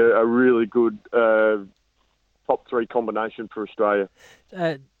a really good top 3 combination for Australia.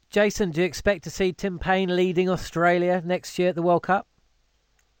 Jason, do you expect to see Tim Payne leading Australia next year at the World Cup?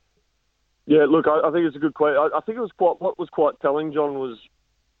 Yeah, look, I think it's a good question. I think what was quite telling, John, was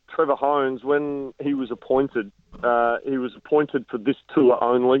Trevor Hohns, when he was appointed for this tour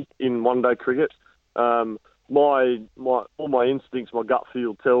only in one-day cricket. All my instincts, my gut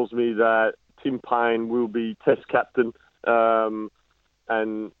feel tells me that Tim Payne will be Test captain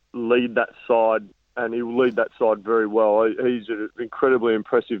and lead that side, and he will lead that side very well. He's an incredibly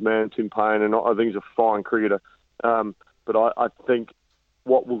impressive man, Tim Payne, and I think he's a fine cricketer. But I think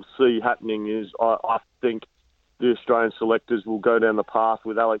what we'll see happening is I think the Australian selectors will go down the path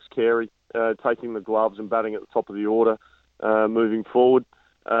with Alex Carey taking the gloves and batting at the top of the order moving forward.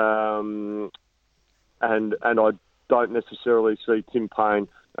 And I don't necessarily see Tim Payne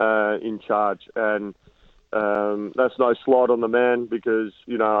in charge. And that's no slight on the man because,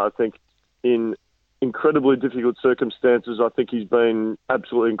 I think in incredibly difficult circumstances, I think he's been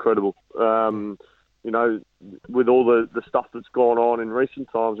absolutely incredible. With all the stuff that's gone on in recent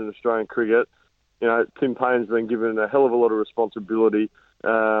times in Australian cricket, Tim Payne's been given a hell of a lot of responsibility,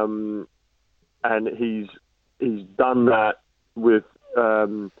 and he's done that with.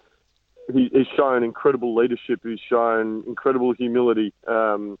 He's shown incredible leadership. He's shown incredible humility.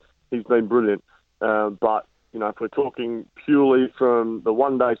 He's been brilliant. But if we're talking purely from the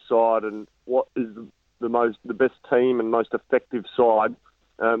one-day side and what is the best team and most effective side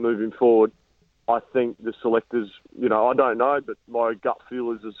moving forward, I think the selectors, I don't know, but my gut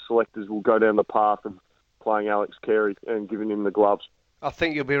feel is the selectors will go down the path of playing Alex Carey and giving him the gloves. I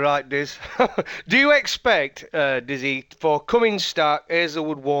think you'll be right, Diz. Do you expect, Dizzy, for Cummins, Stark,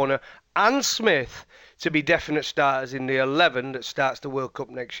 Hazelwood, Warner and Smith to be definite starters in the 11 that starts the World Cup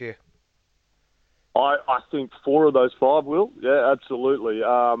next year? I think 4 of those 5 will. Yeah, absolutely.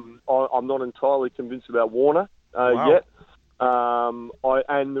 I'm not entirely convinced about Warner yet. And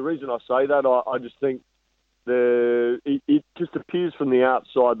the reason I say that, I just think it just appears from the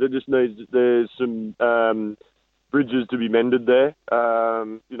outside there's some bridges to be mended there.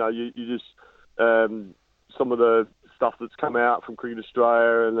 You just some of the stuff that's come out from Cricket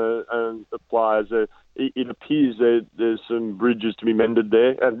Australia and the players, it appears there's some bridges to be mended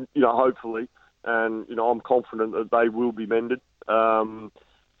there, and hopefully, and I'm confident that they will be mended. But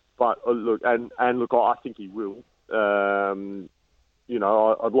look, I think he will.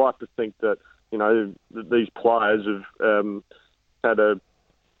 I'd like to think that that these players have had a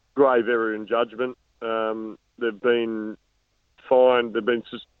grave error in judgment. They've been fined. They've been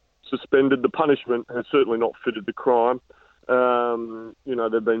suspended. The punishment has certainly not fitted the crime.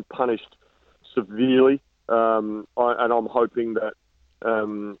 They've been punished severely, and I'm hoping that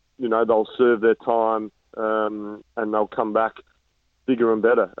they'll serve their time and they'll come back bigger and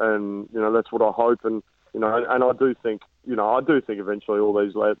better. And that's what I hope. And and I do think eventually all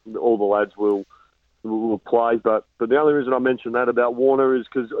the lads will play. But the only reason I mention that about Warner is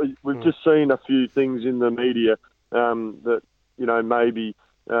because we've just seen a few things in the media that maybe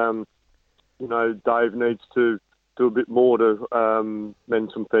Dave needs to do a bit more to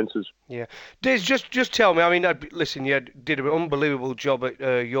mend some fences. Yeah, Diz, just tell me. I mean, listen, you did an unbelievable job at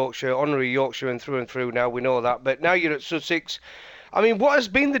Yorkshire, honorary Yorkshire and through. Now we know that, but now you're at Sussex. I mean, what has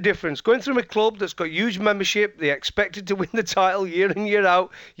been the difference? Going from a club that's got huge membership, they expected to win the title year in, year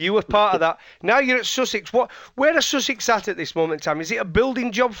out. You were part of that. Now you're at Sussex. Where are Sussex at this moment in time? Is it a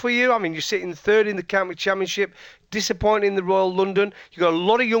building job for you? I mean, you're sitting third in the county championship, disappointing the Royal London. You've got a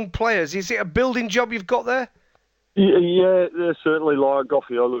lot of young players. Is it a building job you've got there? Yeah, certainly. Like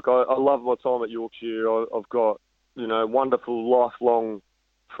Goffy, I love my time at Yorkshire. I've got wonderful lifelong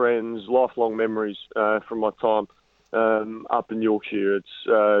friends, lifelong memories from my time up in Yorkshire. It's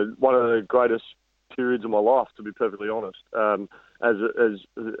one of the greatest periods of my life, to be perfectly honest. As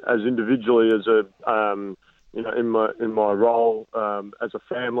individually as in my role as a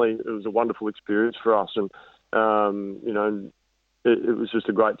family, it was a wonderful experience for us, and it was just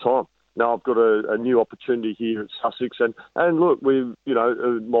a great time. Now I've got a new opportunity here at Sussex, and look, we've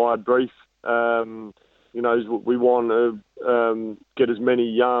my brief. We want to get as many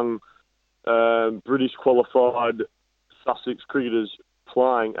young British qualified Sussex cricketers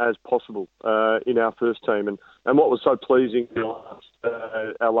playing as possible in our first team. And what was so pleasing in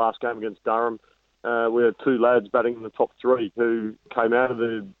our last game against Durham, we had 2 lads batting in the top 3 who came out of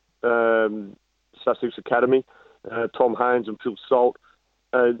the Sussex Academy, Tom Haynes and Phil Salt,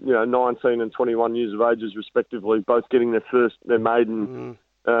 19 and 21 years of ages respectively, both getting their maiden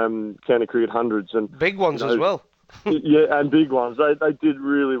county cricket hundreds. And big ones as well. Yeah, and big ones. They did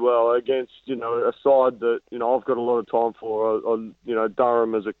really well against, a side that, I've got a lot of time for.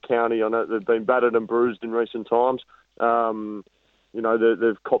 Durham as a county, I know they've been battered and bruised in recent times. They've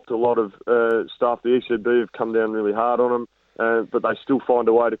copped a lot of stuff. The ECB have come down really hard on them, but they still find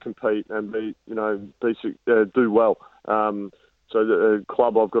a way to compete and do well. So the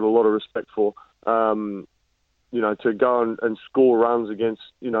club I've got a lot of respect for. To go and score runs against,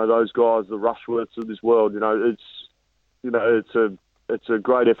 those guys, the Rushworths of this world, it's a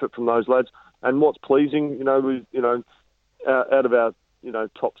great effort from those lads. And what's pleasing, out of our,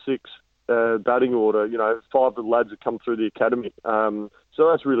 top 6 batting order, 5 of the lads have come through the academy. So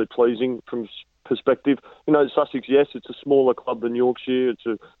that's really pleasing from perspective. Sussex, yes, it's a smaller club than Yorkshire. It's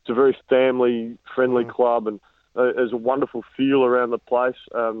a very family-friendly club, and there's a wonderful feel around the place.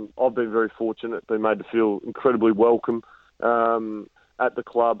 I've been very fortunate, been made to feel incredibly welcome at the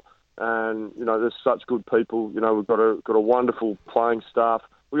club. And, there's such good people. We've got a wonderful playing staff.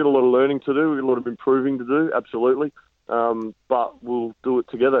 We've got a lot of learning to do. We've got a lot of improving to do, absolutely. But we'll do it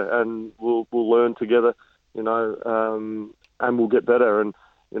together, and we'll learn together, and we'll get better. And,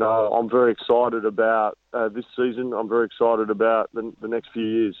 I'm very excited about this season. I'm very excited about the next few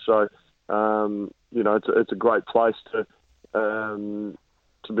years. So, it's a great place to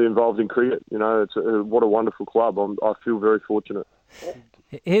be involved in cricket. What a wonderful club. I feel very fortunate.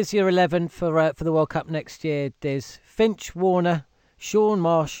 Here's your 11 for the World Cup next year, Diz. Finch, Warner, Shaun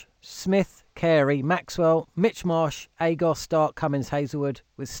Marsh, Smith, Carey, Maxwell, Mitch Marsh, Agos, Stark, Cummins, Hazelwood,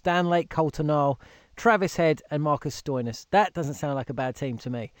 with Stanlake, Coulter-Nile, Travis Head and Marcus Stoinis. That doesn't sound like a bad team to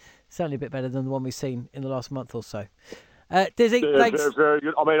me. Certainly a bit better than the one we've seen in the last month or so. Dizzy, thanks. Very, very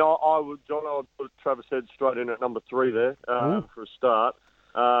good. I mean, I would put Travis Head straight in at number 3 there for a start.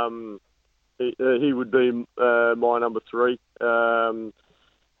 He would be my number 3.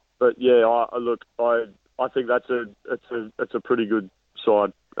 But yeah, I think that's a pretty good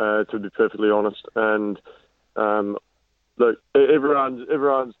side, to be perfectly honest. And look,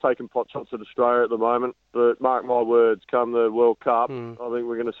 everyone's taking pot shots at Australia at the moment, but mark my words, come the World Cup, I think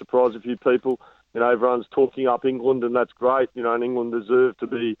we're going to surprise a few people. Everyone's talking up England, and that's great. And England deserve to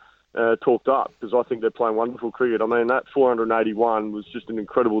be talked up, because I think they're playing wonderful cricket. I mean, that 481 was just an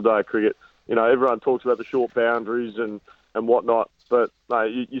incredible day of cricket. Everyone talks about the short boundaries and whatnot, but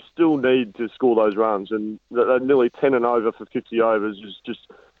mate, you still need to score those runs, and nearly 10 and over for 50 overs is just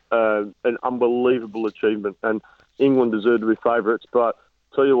an unbelievable achievement. And England deserve to be favourites, but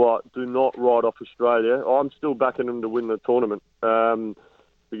tell you what, do not write off Australia. I'm still backing them to win the tournament,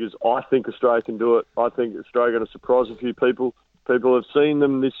 because I think Australia can do it. I think Australia are going to surprise a few people. People have seen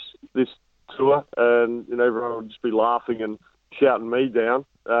them this tour, and everyone will just be laughing and shouting me down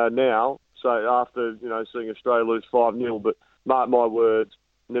now. So after seeing Australia lose 5-0, but mark my words,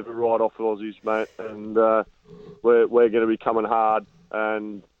 never write off Aussies, mate. And we're going to be coming hard,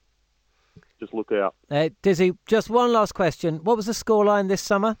 and just look out. Dizzy, just one last question. What was the scoreline this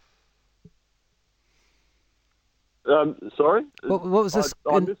summer? Sorry? What was the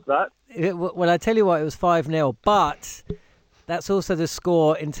I missed that. Well, I tell you what, it was 5-0, but that's also the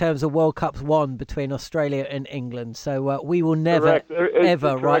score in terms of World Cups won between Australia and England. So we will never,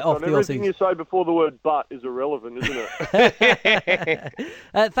 ever write off the Aussies. Everything you say before the word "but" is irrelevant, isn't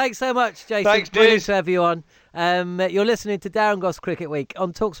it? Thanks so much, Jason. Thanks, Brilliant to have you on. You're listening to Darren Goss Cricket Week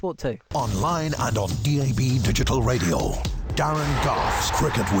on TalkSport 2. Online and on DAB Digital Radio. Darren Goff's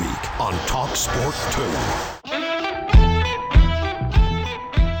Cricket Week on TalkSport 2.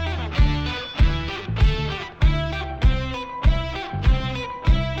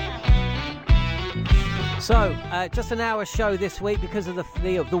 So, just an hour show this week because of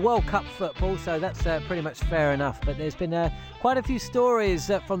the World Cup football, so that's pretty much fair enough. But there's been quite a few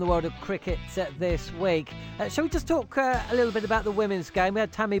stories from the world of cricket this week. Shall we just talk a little bit about the women's game? We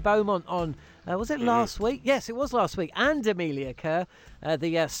had Tammy Beaumont on, was it last week? Yes, it was last week. And Amelia Kerr,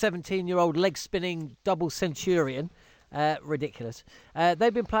 the 17-year-old leg-spinning double centurion. Ridiculous.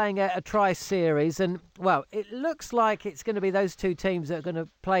 They've been playing a tri-series, and well, it looks like it's going to be those two teams that are going to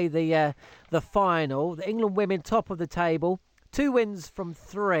play the final. The England women top of the table, 2 wins from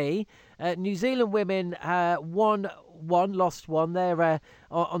 3. New Zealand women won 1, lost 1. They're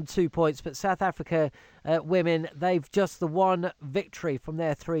on 2 points, but South Africa women, they've just the 1 victory from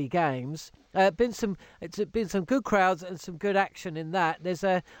their 3 games. It's been some good crowds and some good action in that.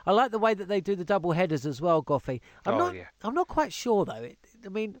 I like the way that they do the double headers as well, Goffey. I'm not quite sure though. I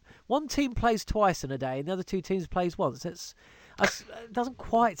mean, one team plays twice in a day, and the other 2 teams plays once. It doesn't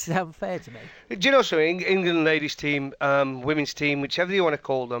quite sound fair to me. Do you know something? England ladies team, women's team, whichever you want to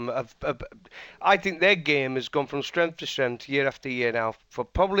call them, I think their game has gone from strength to strength year after year now for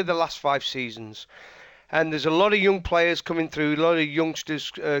probably the last 5 seasons. And there's a lot of young players coming through, a lot of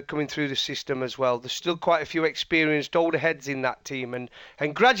youngsters coming through the system as well. There's still quite a few experienced older heads in that team, and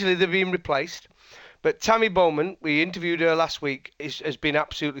gradually they're being replaced. But Tammy Bowman, we interviewed her last week, has been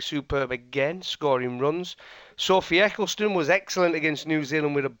absolutely superb again, scoring runs. Sophie Eccleston was excellent against New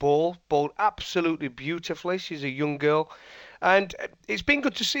Zealand with a bowled absolutely beautifully. She's a young girl. And it's been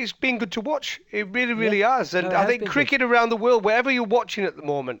good to see. It's been good to watch. It really, really has. And I think cricket around the world, wherever you're watching at the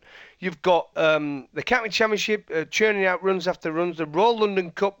moment, you've got the County Championship churning out runs after runs. The Royal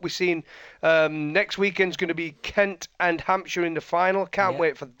London Cup, we're seeing next weekend's going to be Kent and Hampshire in the final. Can't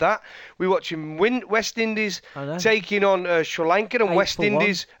wait for that. We're watching West Indies taking on Sri Lanka, and West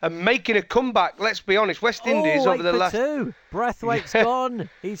Indies are making a comeback. Let's be honest, West Indies over the last... Brathwaite's gone.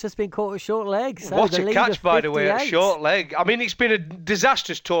 He's just been caught with short legs. So what a catch, by the way, at short leg. I mean, it's been a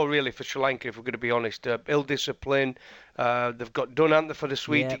disastrous tour, really, for Sri Lanka, if we're going to be honest. Ill discipline. They've got done, haven't they, for the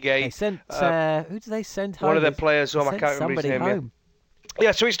Sweetie Gate. They sent, who did they send home? One of their players home, I can't remember his name yet.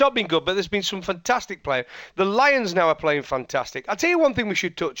 Yeah, so it's not been good, but there's been some fantastic players. The Lions now are playing fantastic. I'll tell you one thing we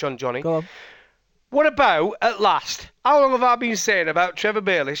should touch on, Johnny. Go on. What about, at last, how long have I been saying about Trevor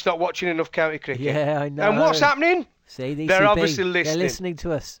Bayliss not watching enough county cricket? Yeah, I know. And what's happening? See, the They're ECB, obviously listening. They're listening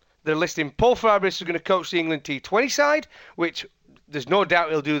to us. They're listening. Paul Fabris is going to coach the England T20 side, which there's no doubt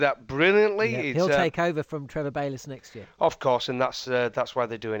he'll do that brilliantly. Yeah, he'll take over from Trevor Bayliss next year. Of course, and that's why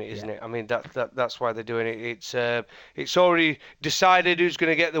they're doing it, isn't it? I mean, that's why they're doing it. It's already decided who's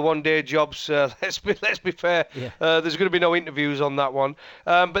going to get the one-day jobs. Let's be fair. Yeah. There's going to be no interviews on that one.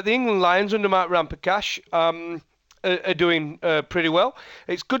 But the England Lions under Mark Ramprakash are doing pretty well.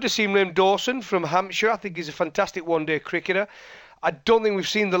 It's good to see Liam Dawson from Hampshire. I think he's a fantastic one-day cricketer. I don't think we've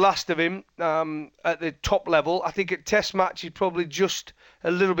seen the last of him at the top level. I think at Test match he's probably just a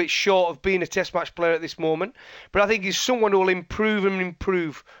little bit short of being a Test match player at this moment. But I think he's someone who will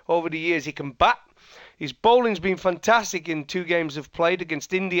improve over the years. He can bat. His bowling's been fantastic in 2 games they've played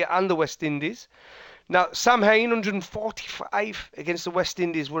against India and the West Indies. Now, Sam Hain, 145 against the West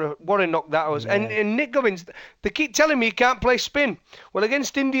Indies. What a knock that was. Yeah. And Nick Gubbins, they keep telling me he can't play spin. Well,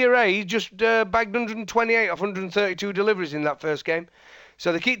 against India A, he just bagged 128 off 132 deliveries in that first game.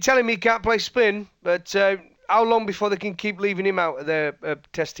 So they keep telling me he can't play spin, but how long before they can keep leaving him out of their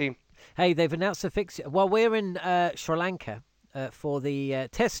test team? Hey, they've announced a fixture. Well, we're in Sri Lanka for the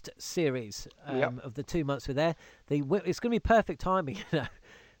test series of the 2 months we're there. It's going to be perfect timing, you know.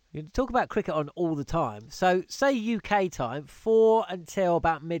 You talk about cricket on all the time. So, say UK time, 4 until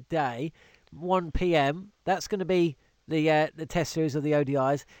about midday, 1 p.m. That's going to be the Test series of the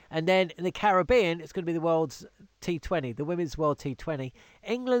ODIs, and then in the Caribbean, it's going to be the World's T20, the Women's World T20.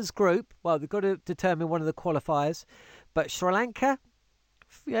 England's group, well, they've got to determine one of the qualifiers, but Sri Lanka,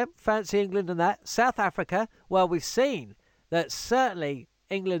 fancy England and that. South Africa, well, we've seen that certainly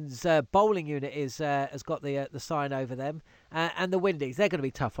England's bowling unit has got the sign over them, and the Windies. They're going to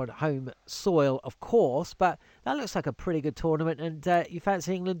be tough on home soil, of course, but that looks like a pretty good tournament, and you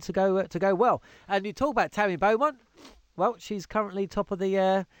fancy England to go well. And you talk about Tammy Beaumont. Well, she's currently top of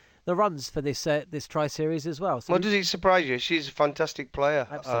the runs for this tri-series as well. So well, does it surprise you? She's a fantastic player.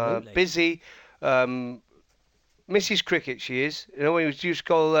 Absolutely. Busy. Mrs. Cricket, she is. You know, we used to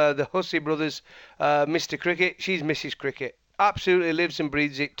call the Hussey brothers Mr. Cricket. She's Mrs. Cricket. Absolutely lives and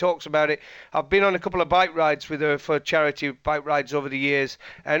breathes it, talks about it. I've been on a couple of bike rides with her for charity bike rides over the years,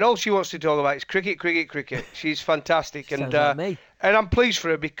 and all she wants to talk about is cricket, cricket, cricket. She's fantastic. Sounds like me. And I'm pleased for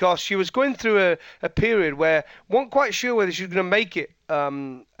her because she was going through a period where wasn't quite sure whether she was going to make it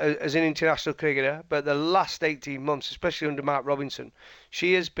as an international cricketer, but the last 18 months, especially under Mark Robinson,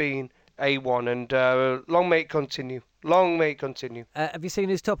 she has been A1, and long may it continue. Long may it continue. Have you seen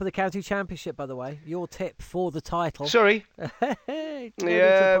who's top of the county championship, by the way? Your tip for the title. Sorry.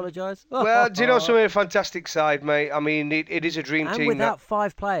 Yeah. Apologise. Well, do you know something? A fantastic side, mate. I mean, it is a dream team. And without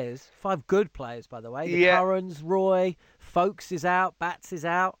 5 players, 5 good players, by the way. The Currans, Roy, Folkes is out, Bats is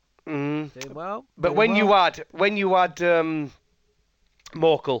out. Doing well. But when you add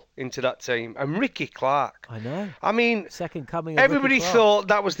Morkel into that team and Ricky Clark. I know. I mean, second coming of everybody Ricky Clark. thought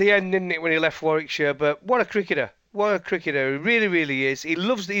that was the end, didn't it, when he left Warwickshire? But what a cricketer. What a cricketer. He really, really is.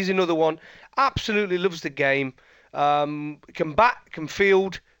 He's another one. Absolutely loves the game. Can bat, can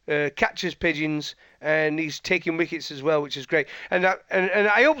field, catches pigeons, and he's taking wickets as well, which is great. And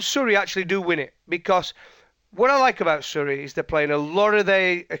I hope Surrey actually do win it, because what I like about Surrey is they're playing a lot of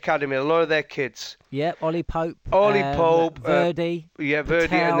their academy, a lot of their kids. Yeah, Ollie Pope. Verdi. Verdi,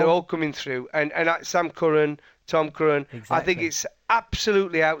 Patel. and they're all coming through. And Sam Curran, Tom Curran. Exactly. I think it's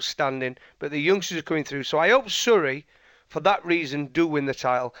absolutely outstanding. But the youngsters are coming through. So I hope Surrey, for that reason, do win the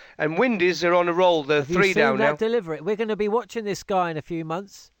title. And Windies are on a roll. They're 3 down now. Deliver it. We're going to be watching this guy in a few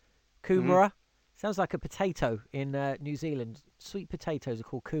months. Kumara. Sounds like a potato in New Zealand. Sweet potatoes are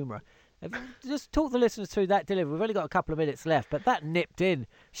called kumara. Just talk the listeners through that delivery. We've only got a couple of minutes left, but that nipped in.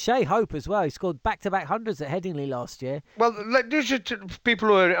 Shea Hope as well. He scored back-to-back hundreds at Headingley last year. Well, just people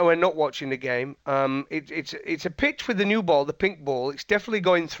who are not watching the game, it's a pitch with the new ball, the pink ball. It's definitely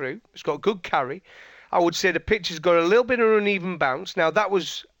going through. It's got good carry. I would say the pitch has got a little bit of an uneven bounce. Now, that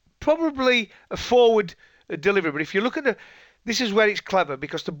was probably a forward delivery, but if you look at this is where it's clever,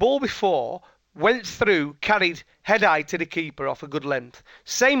 because the ball before went through, carried head-high to the keeper off a good length.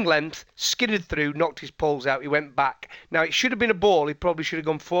 Same length, skidded through, knocked his poles out, he went back. Now, it should have been a ball he probably should have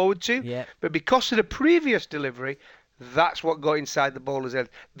gone forward to, but because of the previous delivery, that's what got inside the bowler's head.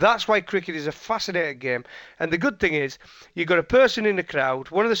 That's why cricket is a fascinating game. And the good thing is, you've got a person in the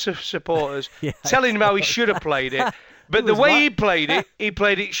crowd, one of the supporters, telling him how he should have played it. But the way he played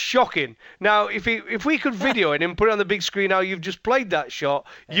it shocking. Now, if we could video it and put it on the big screen how you've just played that shot,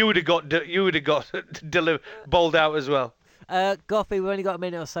 you would have got bowled out as well. Goffey, we've only got a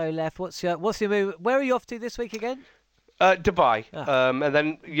minute or so left. What's your move? Where are you off to this week again? Dubai. And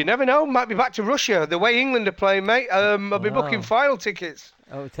then you never know, might be back to Russia. The way England are playing, mate. I'll be booking final tickets.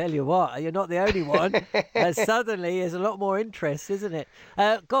 I'll tell you what, you're not the only one. Suddenly, there's a lot more interest, isn't it?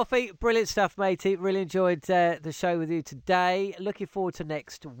 Goffey, brilliant stuff, matey. Really enjoyed the show with you today. Looking forward to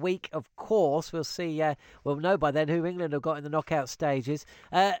next week, of course. We'll see, we'll know by then who England have got in the knockout stages.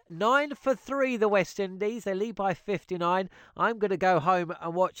 9-3, the West Indies. They lead by 59. I'm going to go home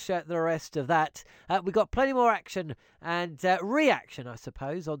and watch the rest of that. We've got plenty more action and reaction, I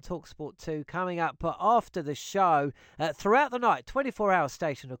suppose, on TalkSport 2 coming up after the show throughout the night. 24-hour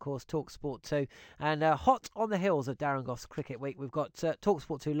station, of course, TalkSport 2. And hot on the heels of Darren Goff's Cricket Week, we've got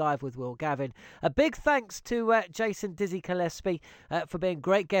TalkSport 2 live with Will Gavin. A big thanks to Jason Dizzy Gillespie for being a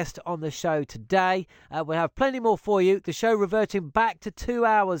great guest on the show today. We'll have plenty more for you. The show reverting back to 2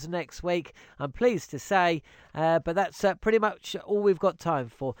 hours next week, I'm pleased to say. But that's pretty much all we've got time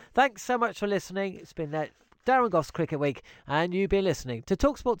for. Thanks so much for listening. It's been Darren Goff's Cricket Week, and you've been listening to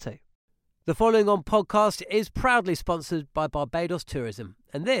TalkSport 2. The following on podcast is proudly sponsored by Barbados Tourism,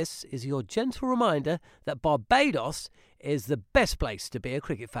 and this is your gentle reminder that Barbados is the best place to be a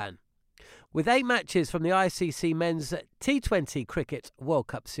cricket fan. With 8 matches from the ICC Men's T20 Cricket World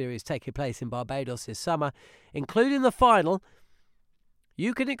Cup Series taking place in Barbados this summer, including the final,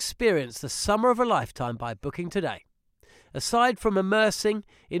 you can experience the summer of a lifetime by booking today. Aside from immersing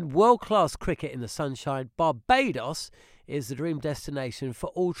in world-class cricket in the sunshine, Barbados is the dream destination for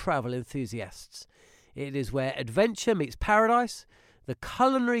all travel enthusiasts. It is where adventure meets paradise, the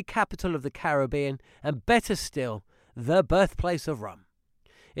culinary capital of the Caribbean, and better still, the birthplace of rum.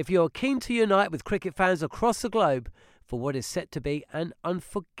 If you're keen to unite with cricket fans across the globe for what is set to be an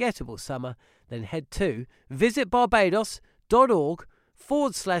unforgettable summer, then head to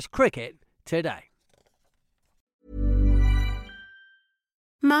visitbarbados.org/cricket today.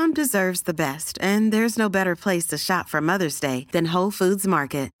 Mom deserves the best, and there's no better place to shop for Mother's Day than Whole Foods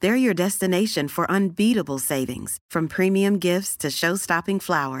Market. They're your destination for unbeatable savings, from premium gifts to show-stopping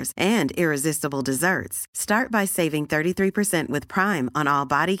flowers and irresistible desserts. Start by saving 33% with Prime on all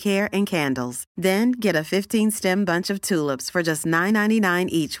body care and candles. Then get a 15-stem bunch of tulips for just $9.99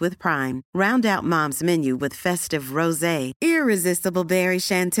 each with Prime. Round out Mom's menu with festive rosé, irresistible berry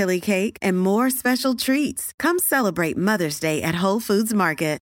chantilly cake, and more special treats. Come celebrate Mother's Day at Whole Foods Market.